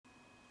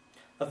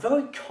A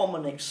very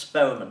common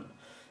experiment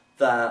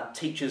that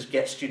teachers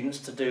get students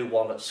to do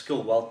while at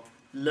school, while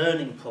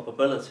learning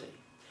probability,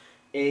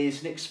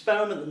 is an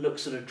experiment that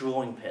looks at a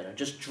drawing pin and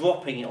just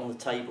dropping it on the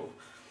table.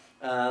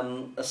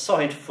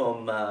 Aside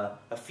from a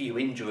few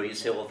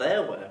injuries here or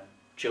there where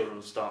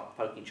children start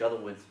poking each other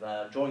with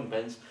drawing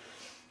pins,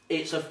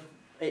 it's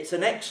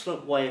an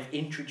excellent way of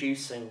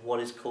introducing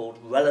what is called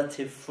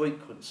relative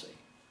frequency.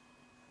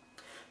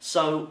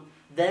 So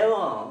there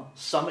are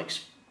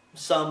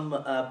some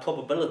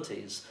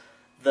probabilities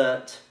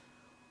that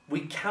we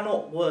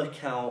cannot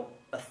work out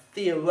a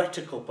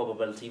theoretical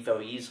probability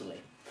very easily.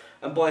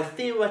 And by a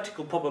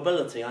theoretical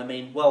probability, I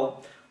mean,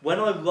 well, when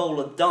I roll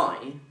a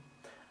die,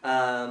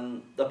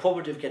 the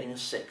probability of getting a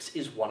 6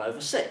 is 1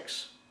 over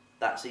 6.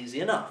 That's easy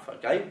enough,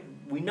 okay?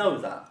 We know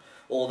that.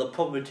 Or the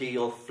probability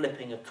of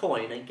flipping a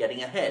coin and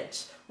getting a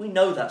heads. We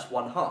know that's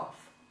 1/2.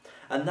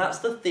 And that's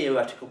the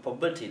theoretical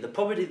probability, the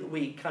probability that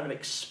we kind of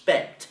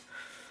expect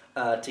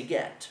to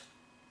get.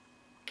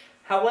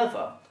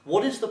 However,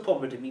 what is the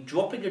probability of me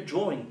dropping a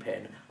drawing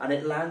pin and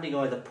it landing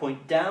either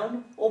point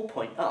down or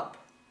point up?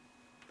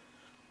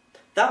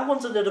 That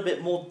one's a little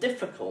bit more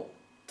difficult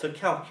to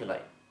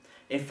calculate.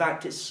 In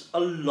fact, it's a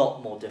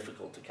lot more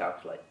difficult to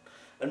calculate.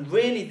 And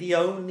really the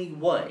only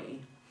way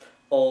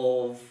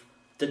of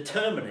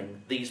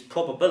determining these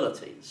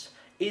probabilities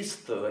is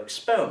through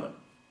experiment.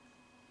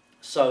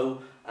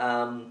 So,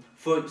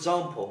 for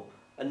example,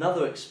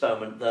 another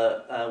experiment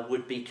that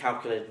would be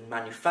calculated in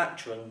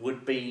manufacturing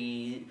would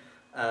be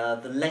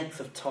the length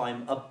of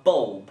time a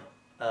bulb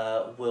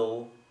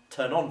will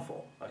turn on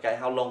for. Okay,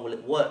 how long will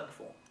it work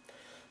for?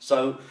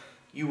 So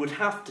you would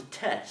have to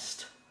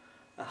test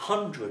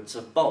hundreds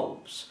of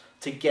bulbs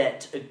to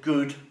get a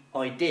good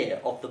idea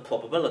of the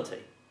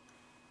probability.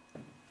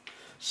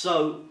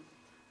 So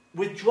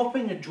with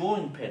dropping a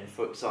drawing pin,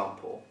 for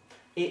example,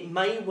 it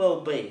may well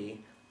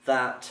be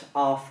that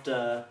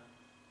after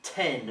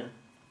 10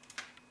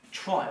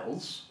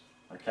 trials,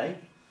 okay,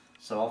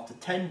 so after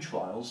 10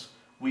 trials,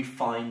 we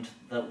find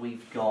that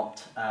we've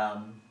got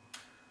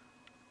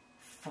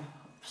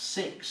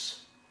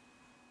 6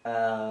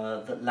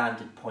 that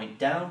landed point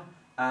down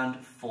and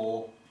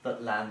 4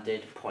 that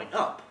landed point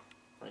up,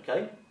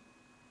 okay?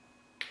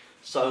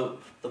 So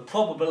the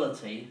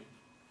probability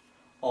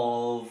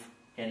of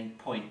getting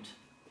point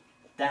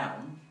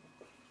down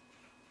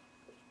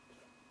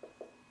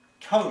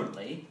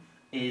currently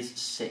is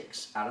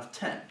 6 out of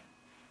 10,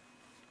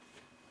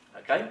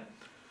 okay?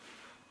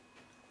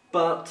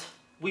 But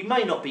we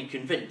may not be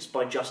convinced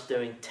by just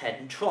doing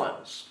 10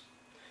 trials.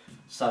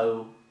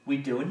 So we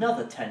do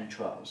another 10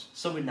 trials.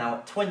 So we're now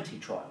at 20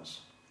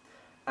 trials.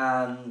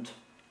 And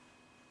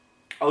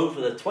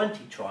over the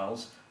 20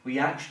 trials, we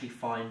actually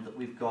find that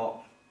we've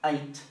got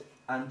 8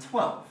 and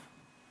 12.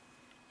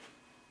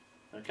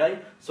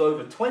 Okay? So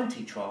over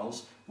 20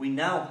 trials, we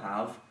now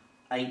have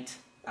 8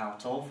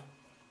 out of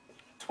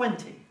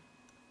 20.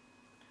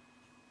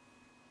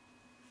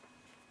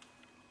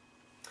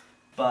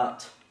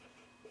 But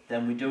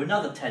then we do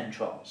another 10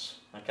 trials.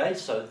 Okay,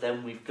 so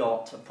then we've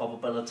got a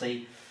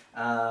probability,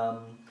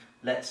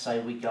 let's say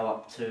we go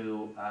up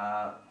to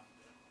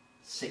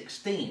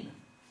 16,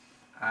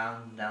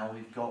 and now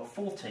we've got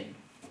 14.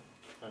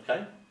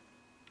 Okay,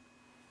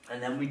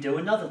 and then we do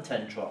another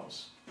 10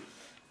 trials,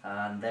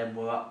 and then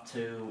we're up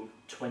to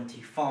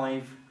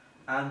 25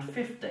 and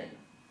 15.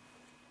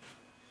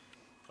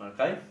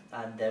 Okay,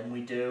 and then we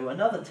do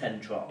another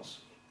 10 trials,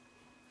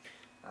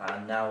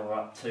 and now we're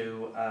up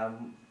to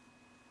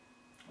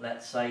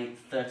let's say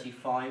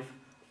 35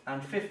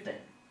 and 15.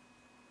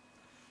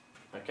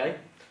 Okay,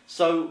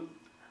 so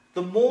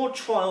the more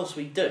trials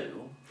we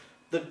do,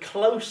 the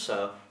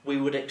closer we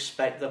would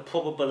expect the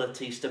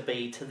probabilities to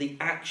be to the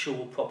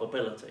actual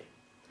probability.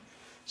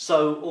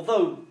 So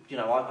although, you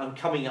know, I'm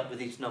coming up with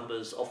these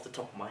numbers off the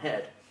top of my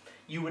head,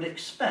 you would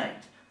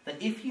expect that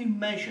if you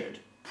measured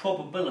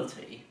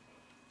probability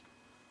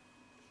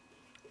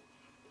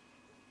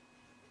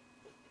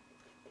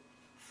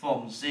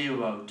from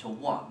 0 to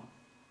 1,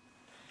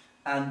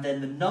 and then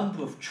the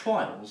number of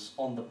trials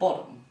on the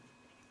bottom,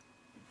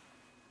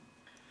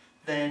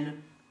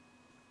 then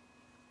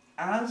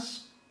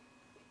as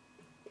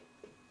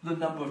the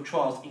number of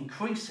trials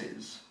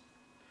increases,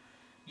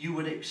 you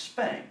would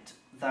expect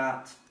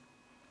that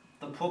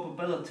the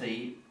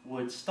probability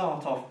would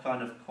start off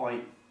kind of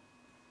quite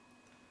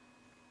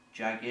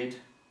jagged,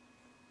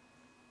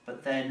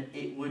 but then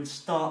it would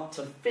start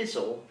to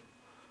fizzle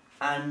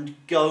and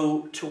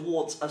go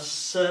towards a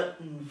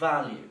certain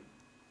value.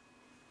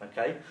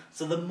 Okay,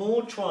 so the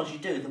more trials you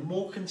do, the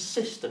more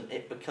consistent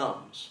it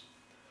becomes.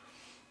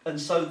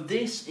 And so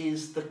this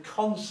is the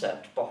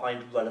concept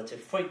behind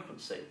relative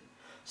frequency.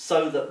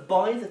 So that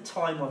by the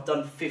time I've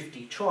done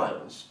 50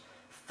 trials,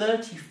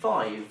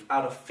 35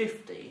 out of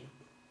 50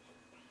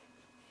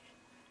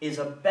 is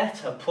a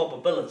better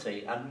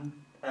probability and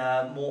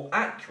more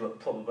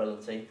accurate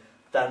probability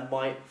than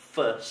my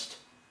first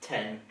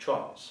 10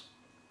 trials.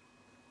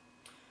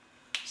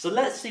 So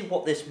let's see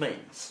what this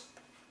means.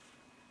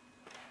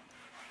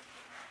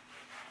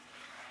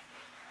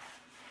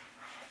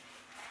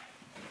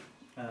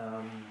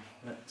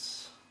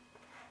 Let's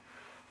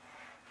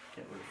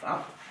get rid of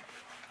that.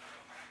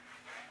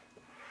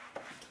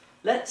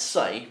 Let's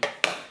say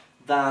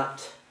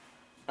that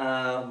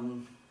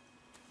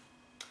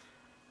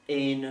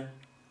in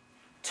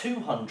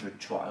 200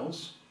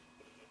 trials,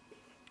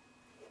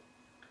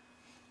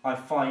 I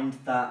find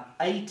that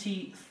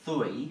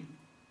 83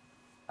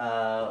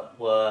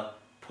 were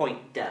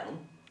point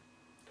down,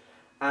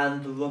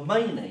 and the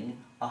remaining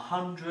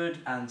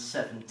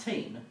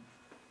 117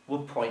 were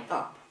point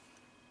up.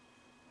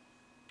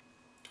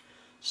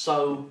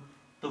 So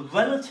the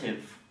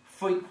relative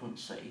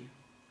frequency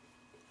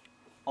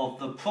of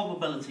the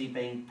probability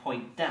being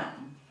point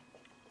down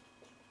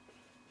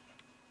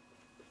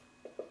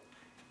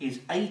is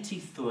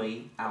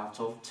 83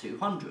 out of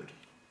 200.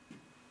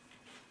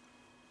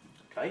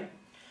 Okay,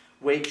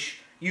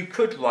 which you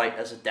could write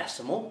as a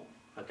decimal,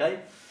 okay,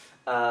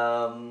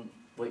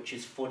 which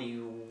is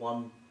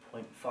 41.5,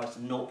 so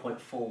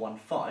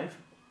 0.415.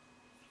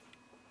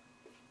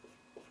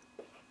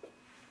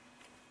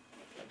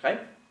 Okay,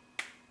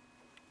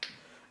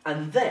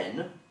 and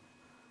then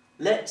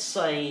let's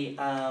say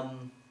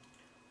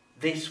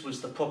this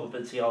was the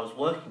probability I was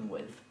working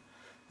with,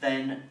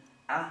 then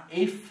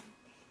if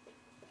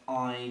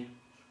I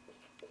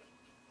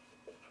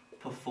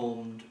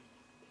performed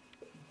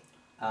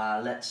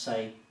let's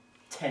say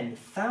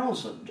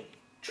 10,000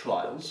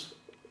 trials,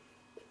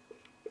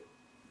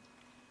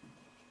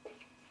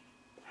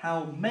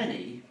 how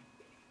many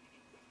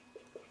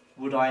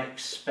would I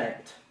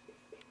expect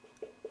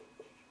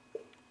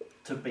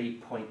to be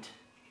point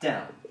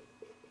down?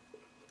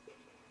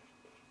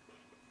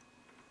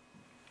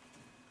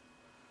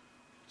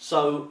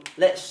 So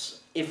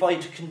if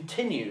I'd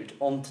continued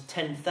on to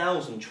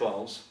 10,000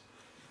 trials,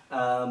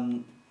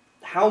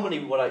 how many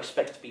would I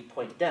expect to be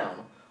point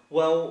down?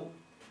 Well,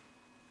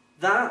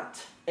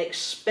 that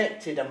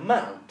expected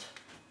amount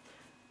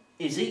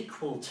is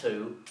equal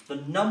to the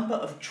number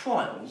of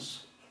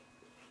trials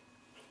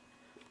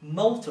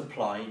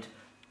multiplied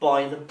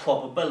by the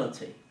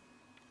probability.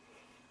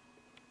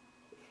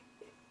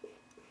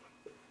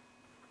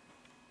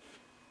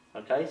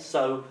 Okay,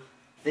 so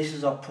this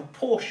is a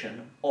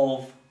proportion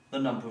of the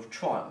number of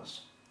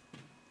trials.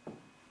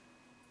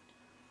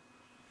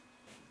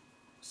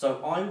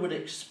 So I would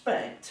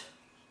expect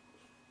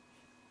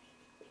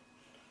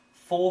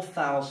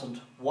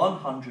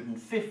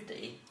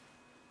 4,150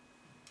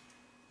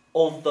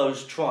 of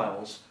those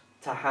trials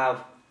to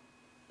have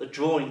the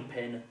drawing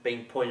pin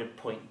being pointed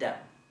point down.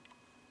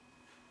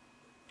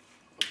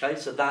 Okay,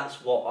 so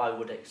that's what I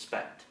would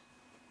expect.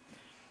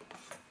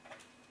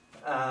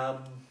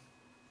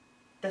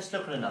 Let's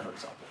look at another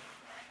example.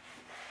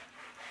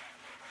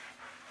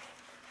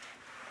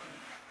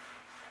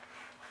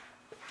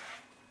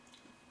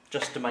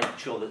 Just to make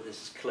sure that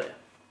this is clear.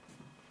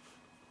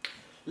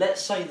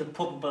 Let's say the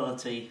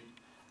probability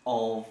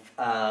of,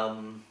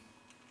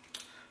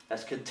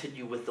 let's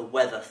continue with the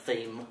weather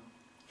theme,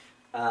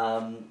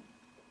 that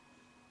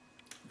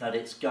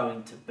it's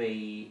going to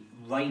be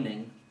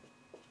raining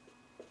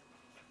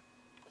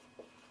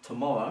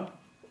tomorrow,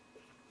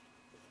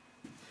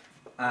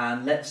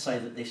 and let's say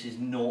that this is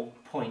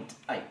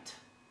 0.8.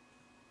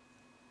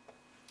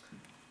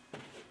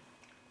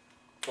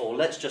 Or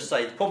let's just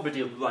say the probability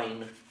of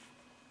rain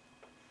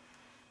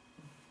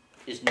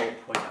is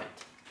 0.8.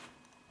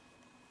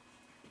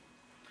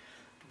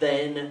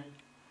 Then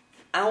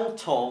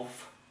out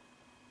of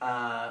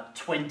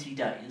 20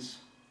 days,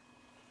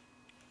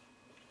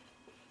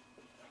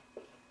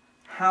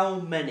 how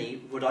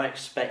many would I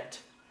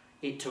expect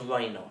it to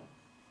rain on?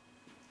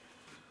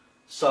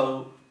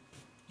 So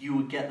you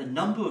would get the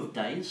number of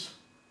days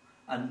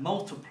and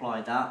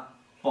multiply that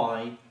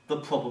by the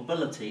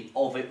probability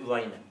of it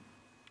raining.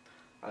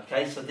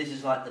 Okay, so this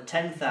is like the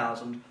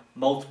 10,000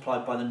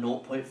 multiplied by the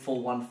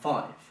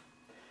 0.415.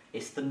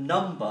 It's the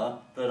number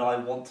that I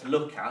want to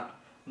look at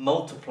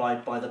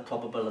multiplied by the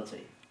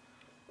probability.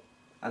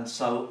 And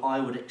so I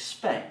would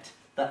expect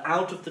that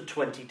out of the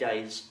 20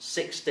 days,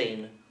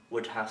 16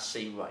 would have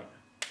C rain.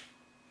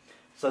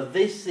 So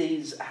this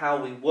is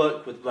how we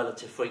work with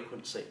relative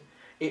frequency.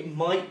 It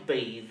might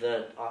be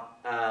that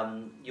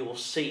you will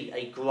see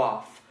a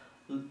graph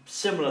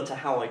similar to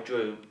how I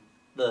drew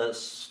the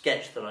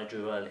sketch that I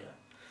drew earlier.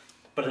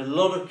 But in a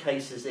lot of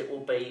cases it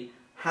will be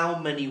how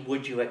many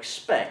would you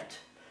expect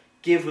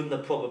given the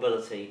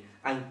probability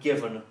and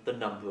given the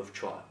number of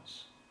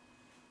trials.